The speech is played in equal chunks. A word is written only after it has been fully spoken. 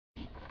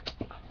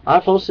Hi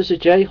folks, this is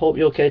Jay. Hope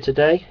you're okay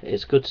today.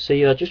 It's good to see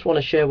you. I just want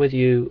to share with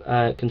you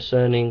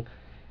concerning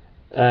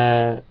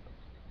the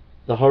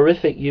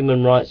horrific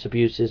human rights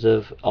abuses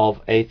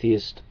of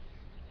atheists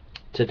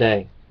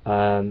today,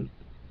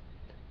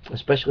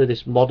 especially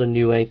this modern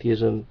new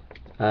atheism,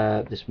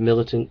 this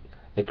militant,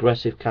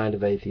 aggressive kind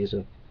of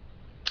atheism.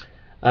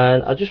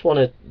 And I just want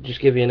to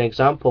give you an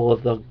example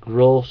of the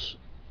gross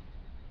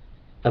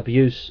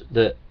abuse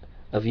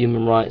of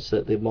human rights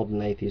that the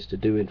modern atheists are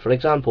doing. For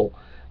example,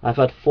 I've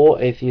had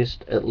 4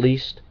 atheists at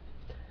least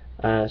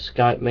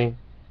Skype me,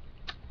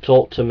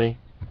 talk to me,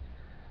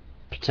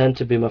 pretend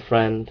to be my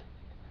friend.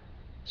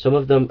 Some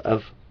of them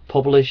have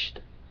published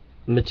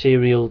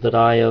material that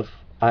I have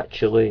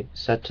actually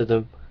said to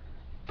them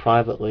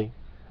privately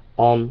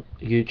on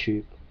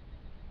YouTube,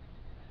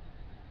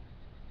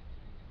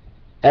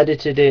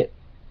 edited it,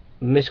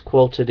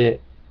 misquoted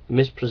it,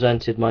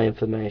 mispresented my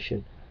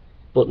information.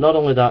 But not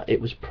only that, it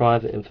was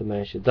private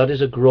information. That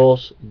is a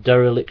gross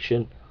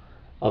dereliction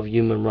of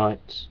human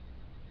rights.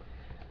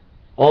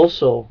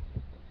 Also,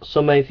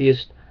 some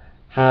atheists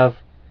have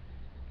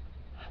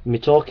me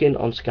talking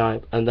on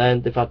Skype, and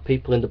then they've had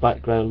people in the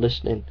background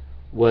listening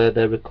where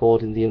they're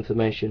recording the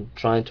information,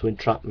 trying to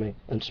entrap me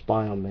and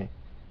spy on me.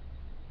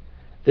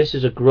 This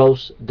is a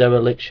gross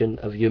dereliction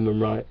of human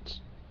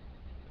rights.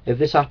 If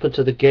this happened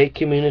to the gay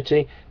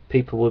community,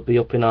 people would be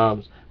up in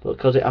arms, but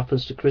because it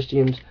happens to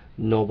Christians,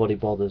 nobody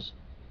bothers.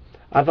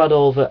 I've had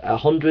over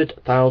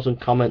 100,000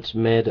 comments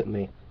made at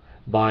me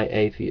by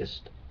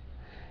atheists.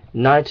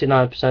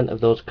 99%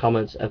 of those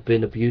comments have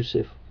been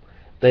abusive.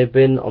 They've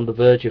been on the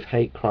verge of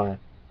hate crime.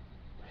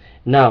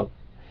 Now,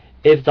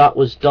 if that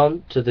was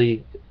done to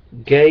the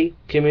gay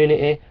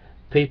community,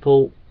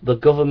 the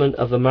government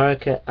of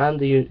America and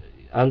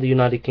the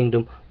United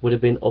Kingdom would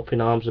have been up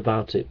in arms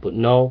about it. But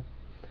no,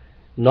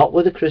 not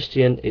with a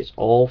Christian. It's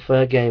all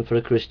fair game for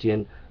a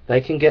Christian.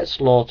 They can get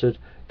slaughtered,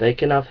 they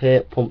can have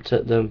hate pumped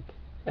at them,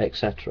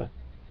 etc.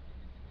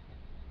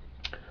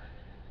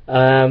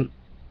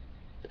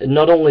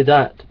 Not only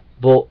that,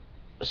 but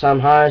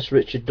Sam Harris,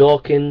 Richard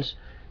Dawkins,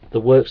 the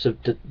works of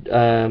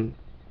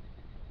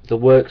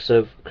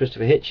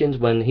Christopher Hitchens,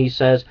 when he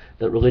says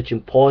that religion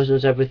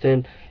poisons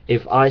everything.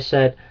 If I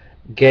said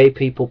gay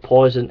people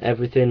poison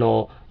everything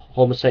or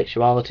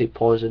homosexuality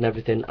poison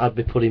everything, I'd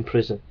be put in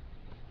prison.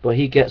 But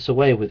he gets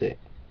away with it.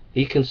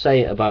 He can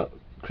say it about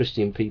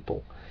Christian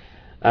people.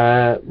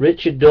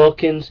 Richard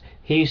Dawkins,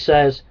 he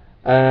says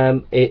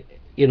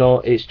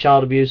it's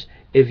child abuse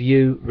if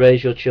you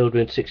raise your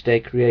children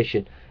 6-day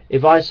creation.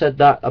 If I said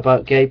that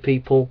about gay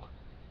people,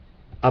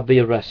 I'd be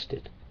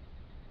arrested.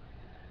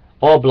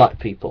 Or black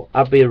people,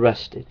 I'd be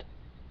arrested.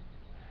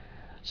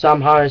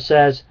 Sam Harris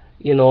says,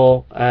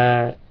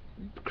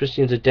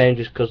 Christians are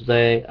dangerous because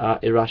they are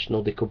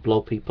irrational. They could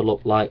blow people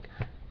up like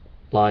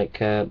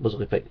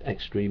Muslim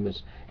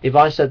extremists. If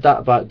I said that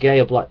about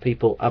gay or black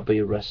people, I'd be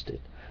arrested.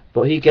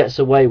 But he gets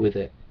away with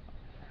it.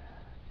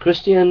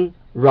 Christian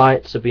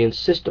rights are being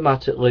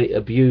systematically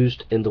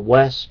abused in the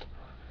West.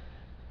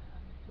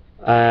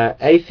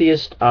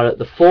 Atheists are at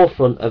the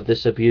forefront of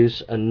this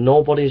abuse, and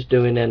nobody's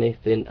doing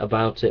anything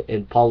about it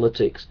in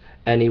politics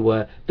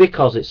anywhere,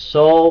 because it's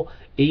so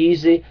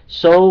easy,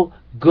 so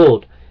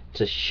good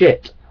to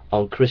shit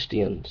on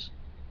Christians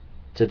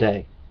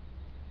today.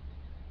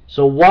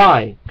 So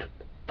why,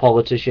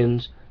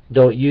 politicians,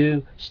 don't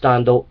you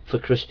stand up for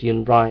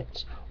Christian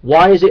rights?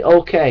 Why is it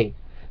okay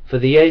for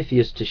the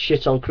atheists to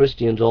shit on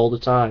Christians all the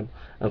time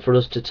and for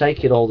us to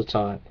take it all the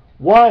time?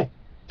 Why?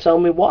 Tell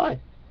me why.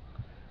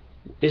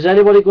 Is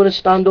anybody going to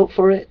stand up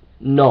for it?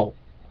 No.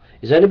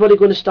 Is anybody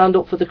going to stand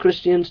up for the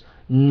Christians?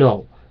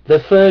 No.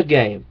 They're fair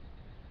game.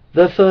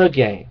 They're fair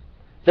game.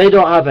 They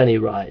don't have any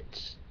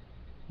rights.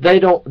 They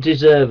don't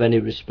deserve any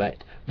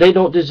respect. They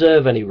don't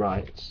deserve any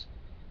rights.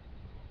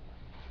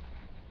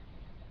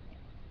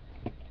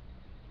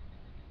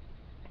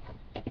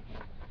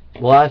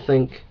 Well, I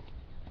think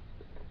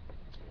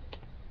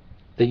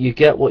that you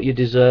get what you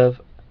deserve,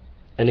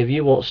 and if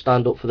you won't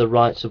stand up for the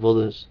rights of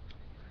others,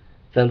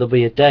 then there'll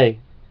be a day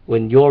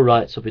when your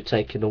rights will be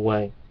taken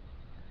away.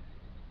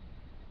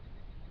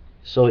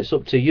 So it's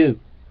up to you.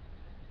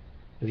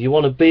 If you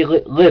want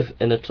to live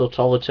in a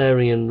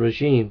totalitarian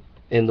regime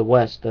in the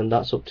West, then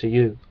that's up to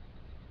you.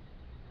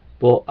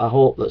 But I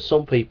hope that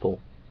some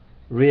people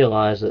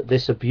realise that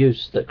this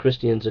abuse that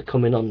Christians are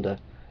coming under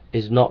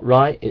is not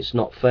right, it's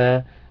not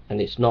fair, and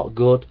it's not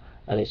good,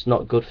 and it's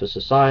not good for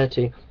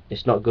society,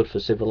 it's not good for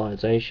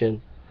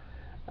civilization.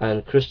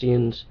 And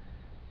Christians,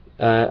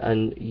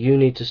 and you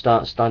need to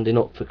start standing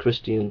up for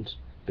Christians,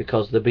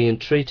 because they're being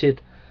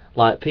treated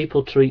like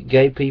people treat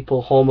gay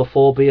people.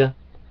 Homophobia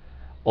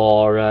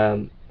or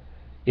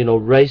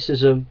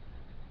racism,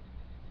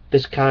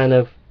 this kind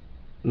of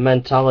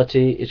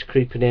mentality is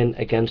creeping in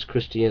against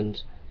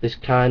Christians. This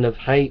kind of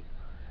hate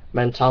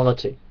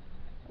mentality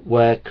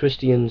where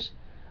Christians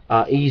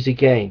are easy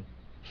game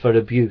for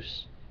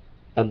abuse,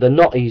 and they're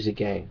not easy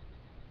game.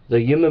 They're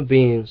human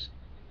beings,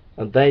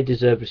 and they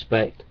deserve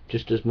respect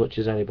just as much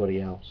as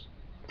anybody else.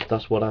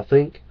 That's what I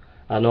think.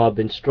 I know I've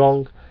been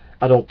strong.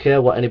 I don't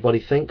care what anybody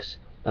thinks.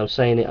 I'm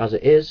saying it as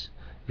it is.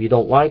 If you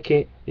don't like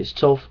it, it's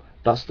tough.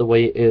 That's the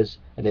way it is.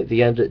 And at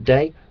the end of the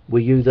day, were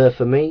you there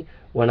for me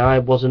when I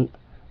wasn't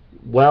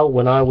well,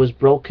 when I was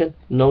broken?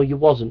 No, you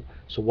wasn't.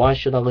 So why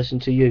should I listen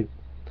to you?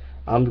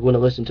 I'm going to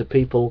listen to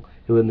people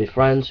who are my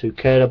friends, who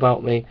care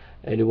about me,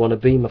 and who want to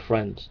be my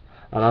friends.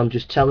 And I'm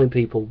just telling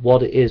people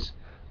what it is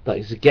that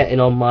is getting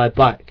on my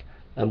back.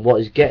 And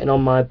what is getting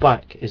on my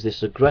back is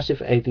this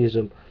aggressive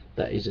atheism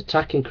that is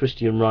attacking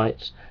Christian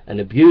rights and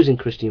abusing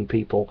Christian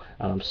people,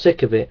 and I'm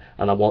sick of it,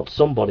 and I want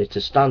somebody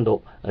to stand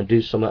up and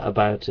do something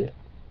about it.